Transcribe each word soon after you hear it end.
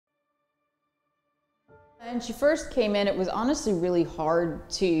When she first came in, it was honestly really hard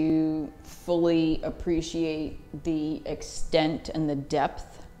to fully appreciate the extent and the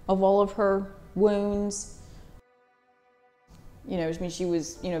depth of all of her wounds. You know, I mean, she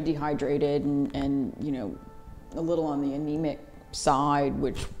was, dehydrated and a little on the anemic side,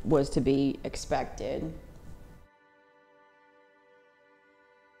 which was to be expected.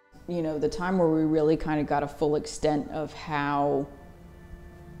 The time where we really kind of got a full extent of how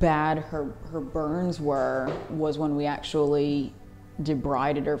bad her burns were was when we actually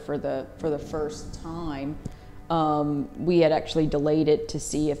debrided her for the first time. We had actually delayed it to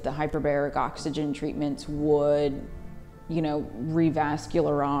see if the hyperbaric oxygen treatments would,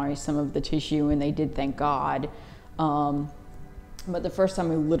 revascularize some of the tissue, and they did, thank God. But the first time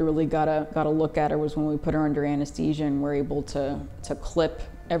we literally got a look at her was when we put her under anesthesia and were able to clip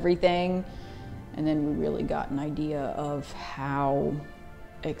everything, and then we really got an idea of how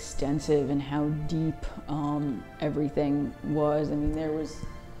extensive and how deep everything was. I mean, there was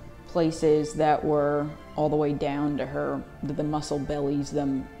places that were all the way down to the muscle bellies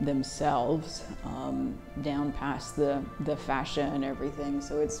themselves, down past the fascia and everything.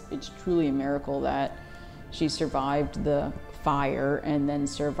 So it's truly a miracle that she survived the fire and then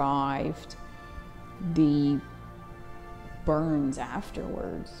survived the burns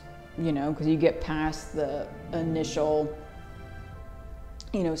afterwards, because you get past the initial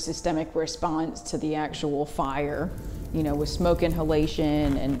systemic response to the actual fire, with smoke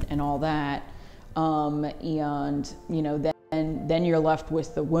inhalation and all that. Then you're left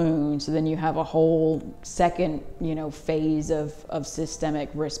with the wound. So then you have a whole second, phase of systemic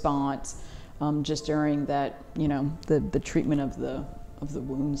response, just during that, the treatment of the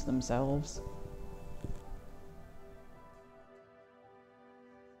wounds themselves.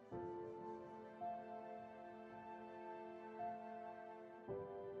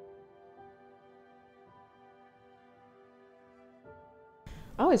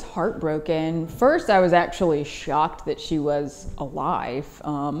 I was heartbroken. First, I was actually shocked that she was alive.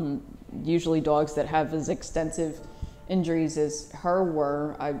 Usually dogs that have as extensive injuries as her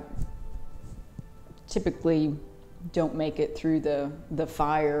were, I typically don't make it through the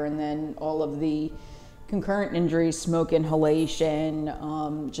fire, and then all of the concurrent injuries, smoke inhalation,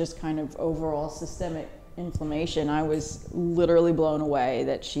 just kind of overall systemic inflammation. I was literally blown away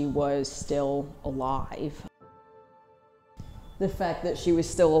that she was still alive. The fact that she was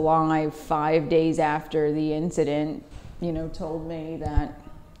still alive 5 days after the incident, told me that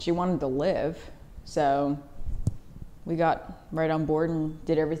she wanted to live. So we got right on board and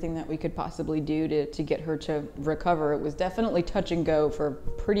did everything that we could possibly do to get her to recover. It was definitely touch and go for a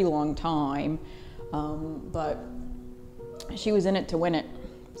pretty long time, but she was in it to win it.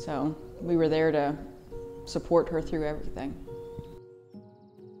 So we were there to support her through everything.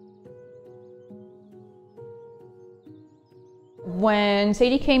 When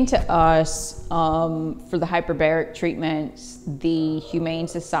Sadie came to us for the hyperbaric treatments, the Humane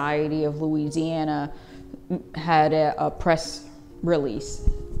Society of Louisiana had a press release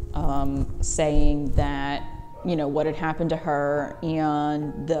saying that, what had happened to her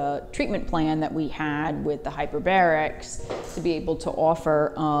and the treatment plan that we had with the hyperbarics to be able to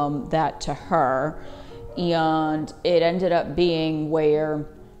offer that to her. And it ended up being where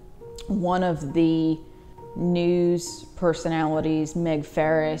one of the news personalities, Meg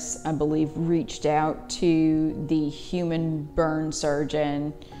Ferris, I believe, reached out to the human burn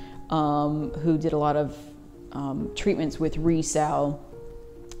surgeon who did a lot of treatments with ReCell,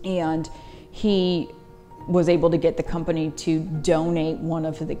 and he was able to get the company to donate one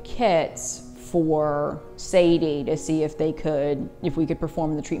of the kits for Sadie to see if we could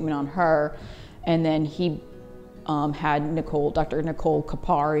perform the treatment on her. And then he had Dr. Nicole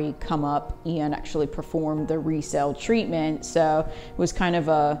Kapari come up and actually perform the ReCell treatment. So it was kind of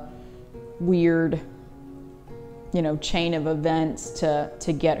a weird, chain of events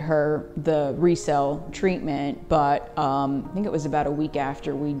to get her the ReCell treatment. But I think it was about a week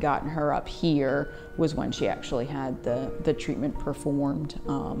after we'd gotten her up here was when she actually had the treatment performed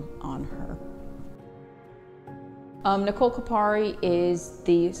on her. Nicole Kapari is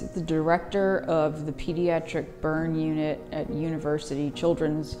the director of the pediatric burn unit at University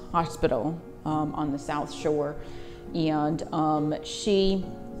Children's Hospital on the South Shore, and she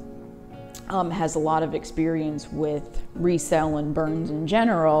has a lot of experience with ReCell and burns in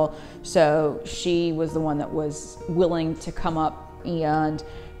general. So she was the one that was willing to come up and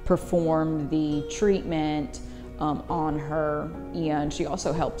perform the treatment on her, and she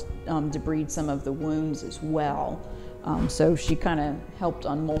also helped debride some of the wounds as well. So she kind of helped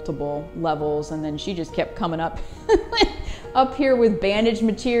on multiple levels, and then she just kept coming up up here with bandage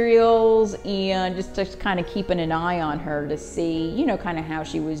materials and just kind of keeping an eye on her to see, you know, kind of how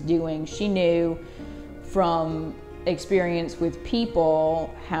she was doing. She knew from experience with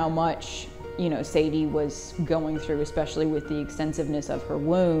people how much, you know, Sadie was going through, especially with the extensiveness of her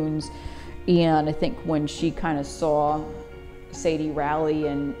wounds. And I think when she kind of saw Sadie rally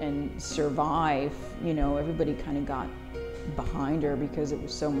and survive, you know, everybody kind of got behind her because it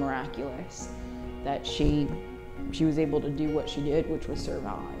was so miraculous that she was able to do what she did, which was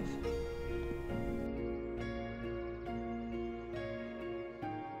survive.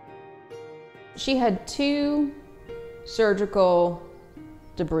 She had 2 surgical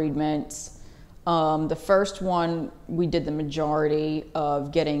debridements. The first one, we did the majority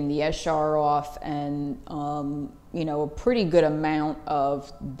of getting the eschar off and, you know, a pretty good amount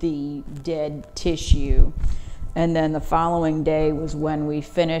of the dead tissue. And then the following day was when we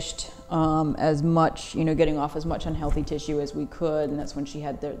finished as much, you know, getting off as much unhealthy tissue as we could. And that's when she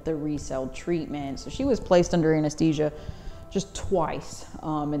had the ReSurge treatment. So she was placed under anesthesia just twice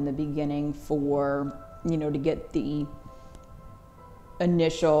in the beginning for, you know, to get the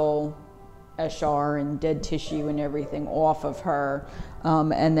initial eschar and dead tissue and everything off of her.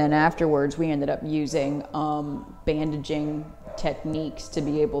 And then afterwards, we ended up using bandaging techniques to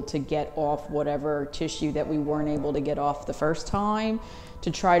be able to get off whatever tissue that we weren't able to get off the first time,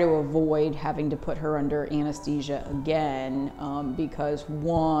 to try to avoid having to put her under anesthesia again, because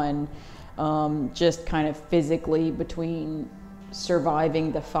one, just kind of physically between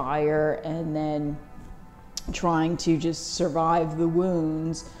surviving the fire and then trying to just survive the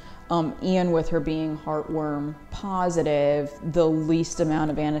wounds, and with her being heartworm positive, the least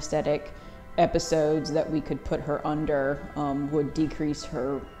amount of anesthetic episodes that we could put her under would decrease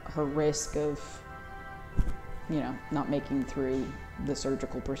her risk of, you know, not making through the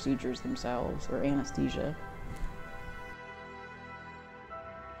surgical procedures themselves or anesthesia.